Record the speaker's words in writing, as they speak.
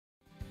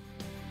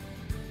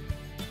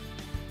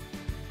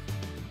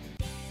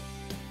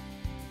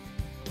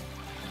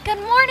Good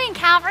morning,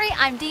 Calvary.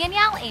 I'm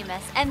Danielle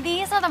Amos, and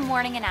these are the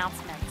morning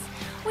announcements.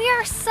 We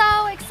are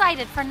so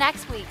excited for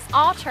next week's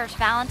all-church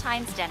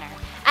Valentine's dinner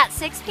at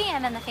 6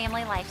 p.m. in the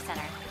Family Life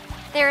Center.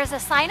 There is a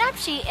sign-up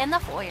sheet in the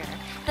foyer.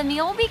 The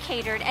meal will be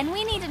catered, and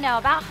we need to know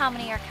about how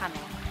many are coming.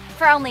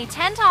 For only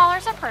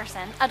 $10 a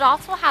person,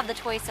 adults will have the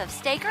choice of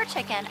steak or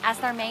chicken as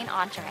their main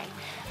entree.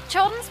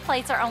 Children's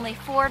plates are only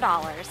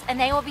 $4, and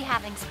they will be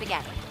having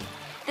spaghetti.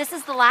 This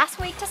is the last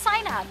week to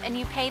sign up, and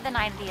you pay the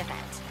night of the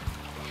event.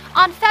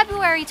 On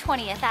February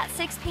 20th at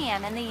 6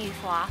 p.m. in the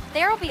Youth Loft,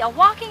 there will be a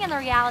Walking in the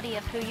Reality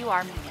of Who You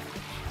Are meeting.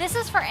 This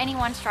is for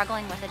anyone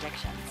struggling with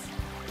addictions.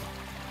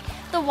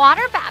 The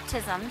water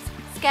baptisms,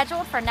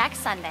 scheduled for next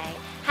Sunday,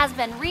 has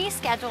been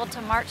rescheduled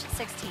to March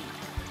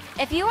 16th.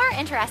 If you are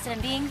interested in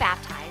being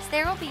baptized,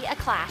 there will be a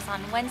class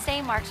on Wednesday,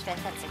 March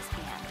 5th at 6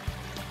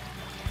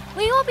 p.m.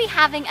 We will be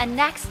having a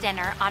next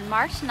dinner on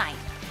March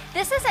 9th.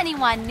 This is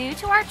anyone new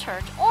to our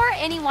church or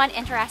anyone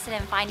interested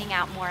in finding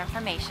out more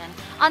information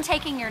on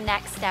taking your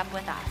next step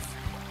with us.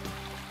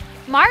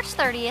 March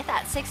 30th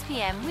at 6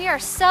 p.m., we are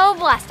so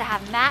blessed to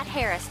have Matt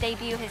Harris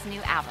debut his new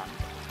album.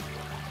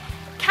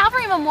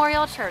 Calvary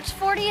Memorial Church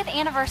 40th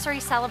anniversary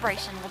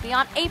celebration will be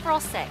on April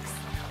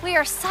 6th. We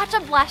are such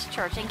a blessed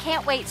church and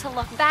can't wait to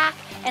look back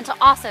and to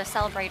also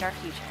celebrate our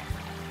future.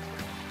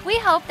 We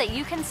hope that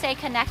you can stay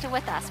connected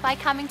with us by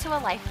coming to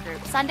a life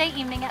group Sunday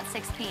evening at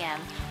 6 p.m.,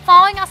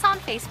 following us on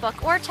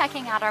Facebook, or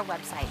checking out our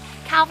website,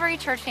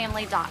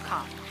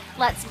 calvarychurchfamily.com.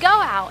 Let's go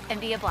out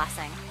and be a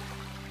blessing.